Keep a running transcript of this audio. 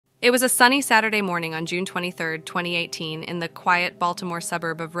It was a sunny Saturday morning on June 23, 2018, in the quiet Baltimore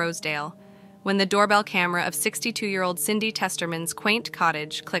suburb of Rosedale, when the doorbell camera of 62-year-old Cindy Testerman's quaint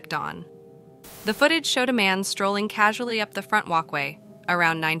cottage clicked on. The footage showed a man strolling casually up the front walkway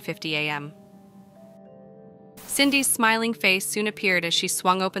around 9:50 a.m. Cindy's smiling face soon appeared as she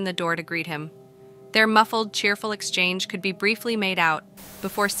swung open the door to greet him. Their muffled, cheerful exchange could be briefly made out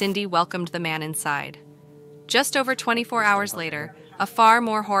before Cindy welcomed the man inside. Just over 24 hours later, a far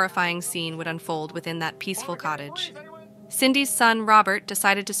more horrifying scene would unfold within that peaceful cottage. Cindy's son, Robert,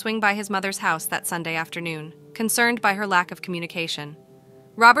 decided to swing by his mother's house that Sunday afternoon, concerned by her lack of communication.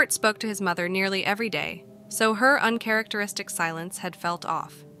 Robert spoke to his mother nearly every day, so her uncharacteristic silence had felt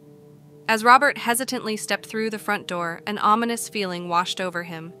off. As Robert hesitantly stepped through the front door, an ominous feeling washed over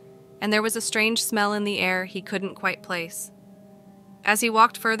him, and there was a strange smell in the air he couldn't quite place. As he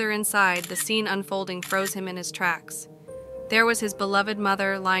walked further inside, the scene unfolding froze him in his tracks. There was his beloved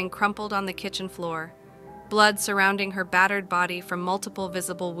mother lying crumpled on the kitchen floor, blood surrounding her battered body from multiple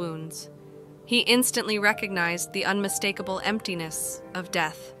visible wounds. He instantly recognized the unmistakable emptiness of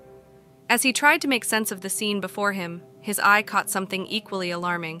death. As he tried to make sense of the scene before him, his eye caught something equally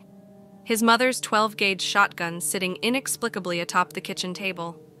alarming. His mother's 12-gauge shotgun sitting inexplicably atop the kitchen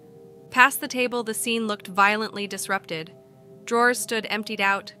table. Past the table, the scene looked violently disrupted. Drawers stood emptied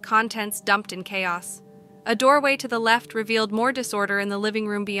out, contents dumped in chaos. A doorway to the left revealed more disorder in the living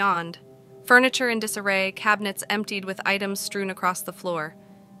room beyond. Furniture in disarray, cabinets emptied with items strewn across the floor.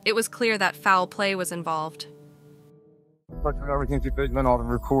 It was clear that foul play was involved. But everything's been all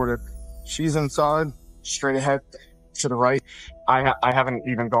recorded. She's inside, straight ahead, to the right. I haven't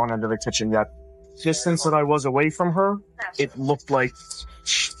even gone into the kitchen yet. Distance that I was away from her, it looked like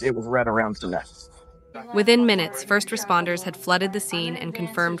it was right around the neck. Within minutes, first responders had flooded the scene and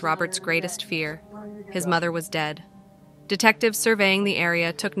confirmed Robert's greatest fear. His mother was dead. Detectives surveying the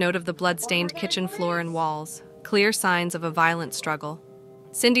area took note of the blood-stained kitchen floor and walls, clear signs of a violent struggle.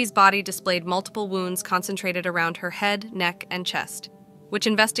 Cindy's body displayed multiple wounds concentrated around her head, neck, and chest, which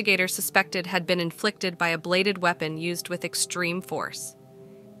investigators suspected had been inflicted by a bladed weapon used with extreme force.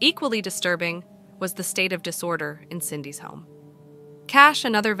 Equally disturbing was the state of disorder in Cindy's home. Cash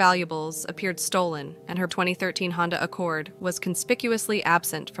and other valuables appeared stolen, and her 2013 Honda Accord was conspicuously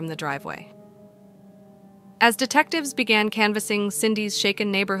absent from the driveway. As detectives began canvassing Cindy's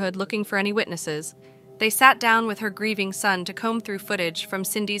shaken neighborhood looking for any witnesses, they sat down with her grieving son to comb through footage from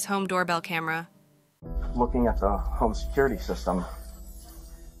Cindy's home doorbell camera. Looking at the home security system.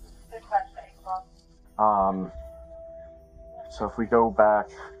 So if we go back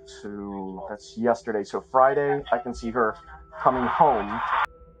to, that's yesterday, so Friday, I can see her coming home.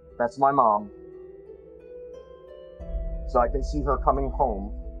 That's my mom. So I can see her coming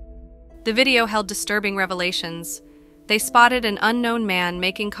home. The video held disturbing revelations. They spotted an unknown man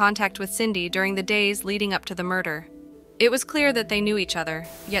making contact with Cindy during the days leading up to the murder. It was clear that they knew each other,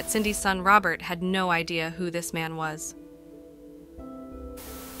 yet Cindy's son Robert had no idea who this man was.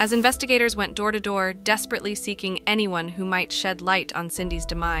 As investigators went door to door, desperately seeking anyone who might shed light on Cindy's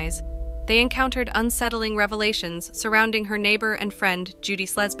demise, they encountered unsettling revelations surrounding her neighbor and friend, Judy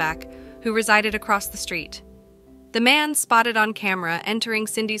Slebzak, who resided across the street. The man spotted on camera entering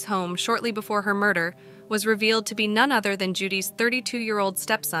Cindy's home shortly before her murder was revealed to be none other than Judy's 32-year-old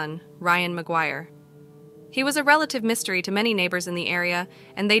stepson, Ryan McGuire. He was a relative mystery to many neighbors in the area,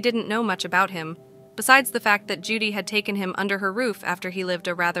 and they didn't know much about him, besides the fact that Judy had taken him under her roof after he lived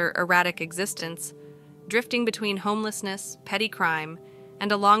a rather erratic existence, drifting between homelessness, petty crime,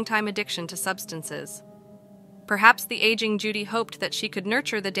 and a long-time addiction to substances. Perhaps the aging Judy hoped that she could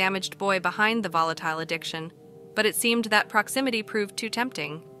nurture the damaged boy behind the volatile addiction, but it seemed that proximity proved too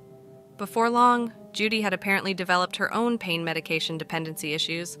tempting. Before long, Judy had apparently developed her own pain medication dependency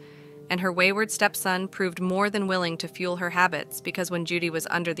issues, and her wayward stepson proved more than willing to fuel her habits because when Judy was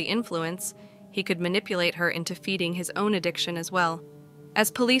under the influence, he could manipulate her into feeding his own addiction as well.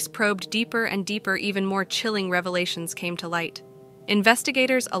 As police probed deeper and deeper, even more chilling revelations came to light.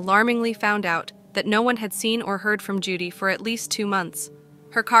 Investigators alarmingly found out that no one had seen or heard from Judy for at least 2 months.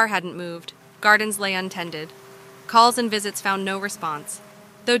 Her car hadn't moved, gardens lay untended. Calls and visits found no response.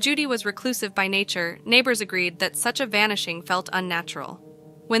 Though Judy was reclusive by nature, neighbors agreed that such a vanishing felt unnatural.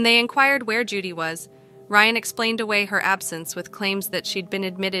 When they inquired where Judy was, Ryan explained away her absence with claims that she'd been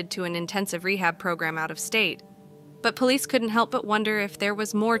admitted to an intensive rehab program out of state. But police couldn't help but wonder if there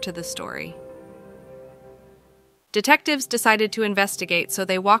was more to the story. Detectives decided to investigate, so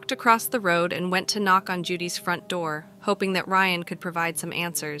they walked across the road and went to knock on Judy's front door, hoping that Ryan could provide some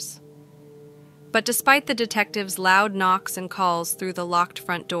answers. But despite the detectives' loud knocks and calls through the locked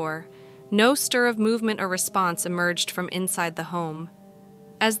front door, no stir of movement or response emerged from inside the home.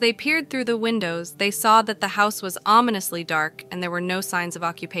 As they peered through the windows, they saw that the house was ominously dark and there were no signs of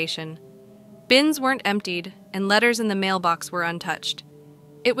occupation. Bins weren't emptied, and letters in the mailbox were untouched.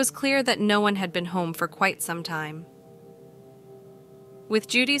 It was clear that no one had been home for quite some time. With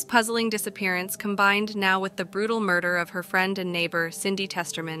Judy's puzzling disappearance combined now with the brutal murder of her friend and neighbor, Cindy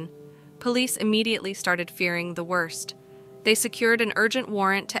Testerman, police immediately started fearing the worst. They secured an urgent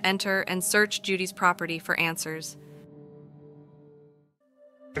warrant to enter and search Judy's property for answers.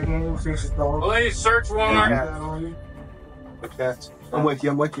 Police search warrant. Okay. I'm with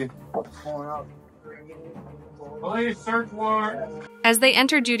you. Police search warrant. As they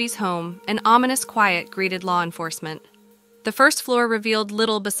entered Judy's home, an ominous quiet greeted law enforcement. The first floor revealed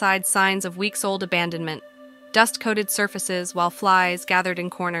little besides signs of weeks-old abandonment, dust-coated surfaces while flies gathered in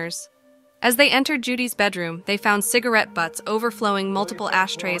corners. As they entered Judy's bedroom, they found cigarette butts overflowing, multiple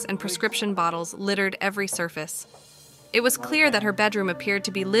ashtrays and prescription bottles littered every surface. It was clear that her bedroom appeared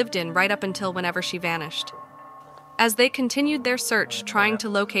to be lived in right up until whenever she vanished. As they continued their search, trying to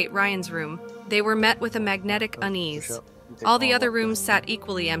locate Ryan's room, they were met with a magnetic unease. All the other rooms sat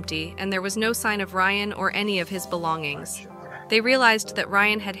equally empty, and there was no sign of Ryan or any of his belongings. They realized that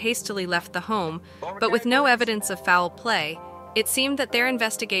Ryan had hastily left the home, but with no evidence of foul play, it seemed that their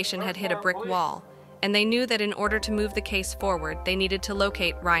investigation had hit a brick wall, and they knew that in order to move the case forward, they needed to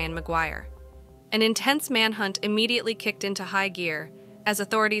locate Ryan McGuire. An intense manhunt immediately kicked into high gear, as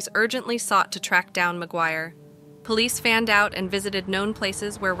authorities urgently sought to track down McGuire. Police fanned out and visited known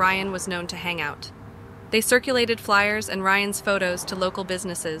places where Ryan was known to hang out. They circulated flyers and Ryan's photos to local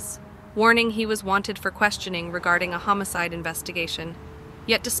businesses, warning he was wanted for questioning regarding a homicide investigation.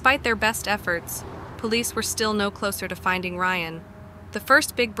 Yet despite their best efforts, police were still no closer to finding Ryan. The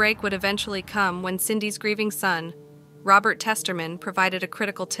first big break would eventually come when Cindy's grieving son, Robert Testerman, provided a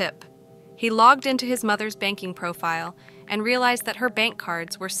critical tip. He logged into his mother's banking profile and realized that her bank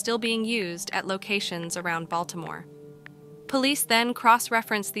cards were still being used at locations around Baltimore. Police then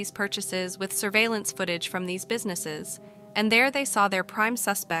cross-referenced these purchases with surveillance footage from these businesses, and there they saw their prime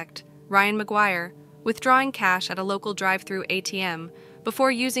suspect, Ryan McGuire, withdrawing cash at a local drive-through ATM before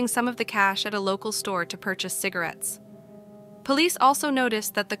using some of the cash at a local store to purchase cigarettes. Police also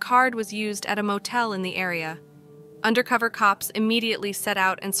noticed that the card was used at a motel in the area. Undercover cops immediately set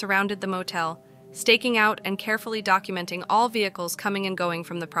out and surrounded the motel, staking out and carefully documenting all vehicles coming and going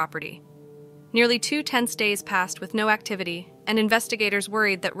from the property. Nearly 2 tense days passed with no activity, and investigators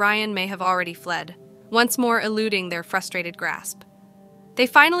worried that Ryan may have already fled, once more eluding their frustrated grasp. They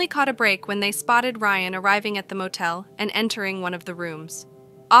finally caught a break when they spotted Ryan arriving at the motel and entering one of the rooms.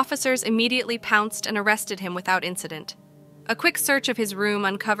 Officers immediately pounced and arrested him without incident. A quick search of his room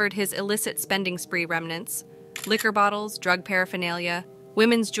uncovered his illicit spending spree remnants, liquor bottles, drug paraphernalia,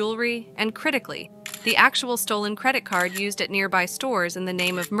 women's jewelry, and critically, the actual stolen credit card used at nearby stores in the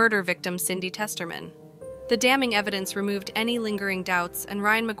name of murder victim Cindy Testerman. The damning evidence removed any lingering doubts, and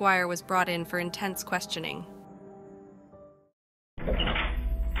Ryan McGuire was brought in for intense questioning. Hey,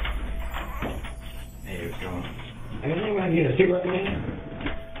 what's going on? Anybody get a cigarette, man?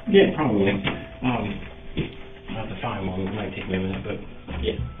 Yeah, probably. I'll have to find one. It might take me a minute, but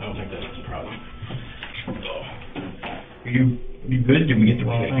yeah, I don't think that's the problem. You good? Did we get the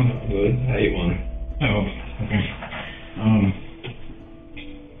wrong thing? Good. I ate one. Oh, okay.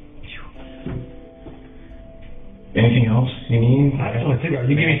 Anything else you need? I just want a cigarette.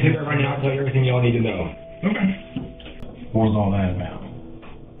 You give me a cigarette right now, I'll tell you everything y'all need to know. Okay. What was all that about?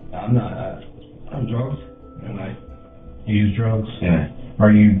 I'm not. I'm drugs. Okay. You use drugs? Yeah.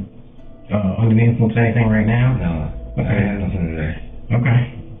 Are you under the influence of anything right now? No. Okay. I have nothing today.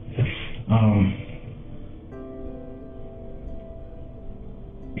 Okay.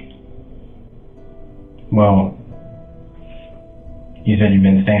 Well, you said you've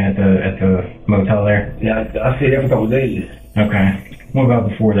been staying at the motel there? Yeah, I stayed there for a couple of days. Okay. What about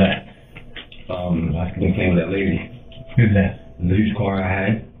before that? I've been staying with that lady. Who's that? The used car I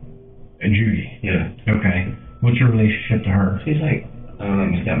had. Judy? Yeah. Okay. What's your relationship to her? She's like, I don't know,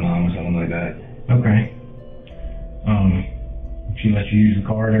 my stepmom or something like that. Okay. She lets you use the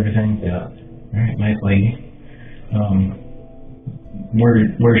car and everything? Yeah. Alright, nice lady.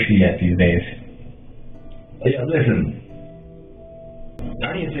 Where's she at these days? Yeah, listen.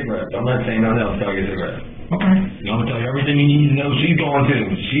 I need a cigarette. I'm not saying nothing else. I'll get a cigarette. Okay. I'm gonna tell you everything you need to know. She's gone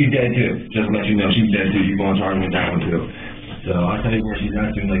too. She's dead too. Just to let you know she's dead too. You're going to charge with that one too. So I'll tell you where she's at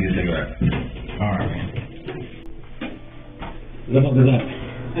as soon as I get a cigarette. Alright, man. What the fuck is that?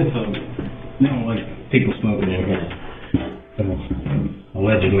 It's you don't like people smoking in here. So,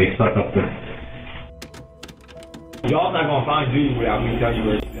 allegedly suck up the. Y'all not gonna find Judy without me telling you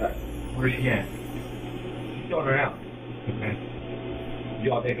where she's at. Where's she at? She's on her out. Okay.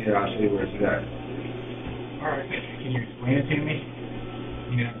 y'all take it, I'll show you where it's at. Alright, can you explain it to me?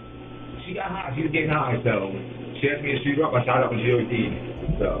 Yeah. She got high. She was getting high, so she asked me to shoot her up. I shot up and she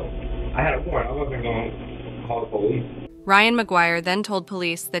OD'd. So I had a warrant. I wasn't going to call the police. Ryan McGuire then told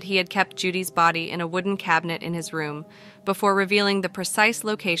police that he had kept Judy's body in a wooden cabinet in his room before revealing the precise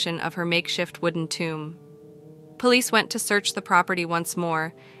location of her makeshift wooden tomb. Police went to search the property once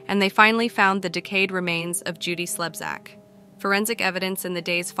more, and they finally found the decayed remains of Judy Slebzak. Forensic evidence in the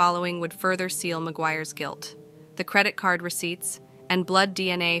days following would further seal McGuire's guilt. The credit card receipts and blood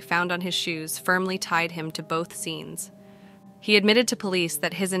DNA found on his shoes firmly tied him to both scenes. He admitted to police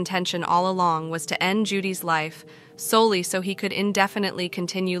that his intention all along was to end Judy's life solely so he could indefinitely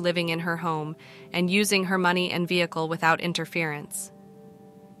continue living in her home and using her money and vehicle without interference.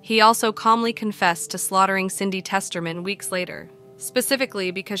 He also calmly confessed to slaughtering Cindy Testerman weeks later,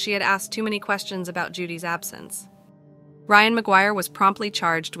 specifically because she had asked too many questions about Judy's absence. Ryan McGuire was promptly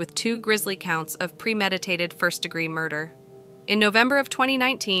charged with 2 grisly counts of premeditated first-degree murder. In November of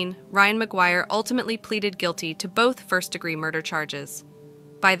 2019, Ryan McGuire ultimately pleaded guilty to both first-degree murder charges.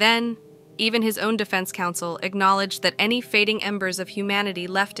 By then, even his own defense counsel acknowledged that any fading embers of humanity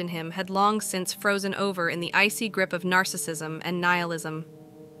left in him had long since frozen over in the icy grip of narcissism and nihilism.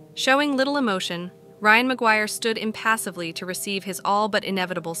 Showing little emotion, Ryan McGuire stood impassively to receive his all but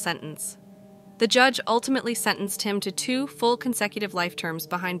inevitable sentence. The judge ultimately sentenced him to 2 full consecutive life terms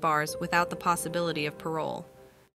behind bars without the possibility of parole.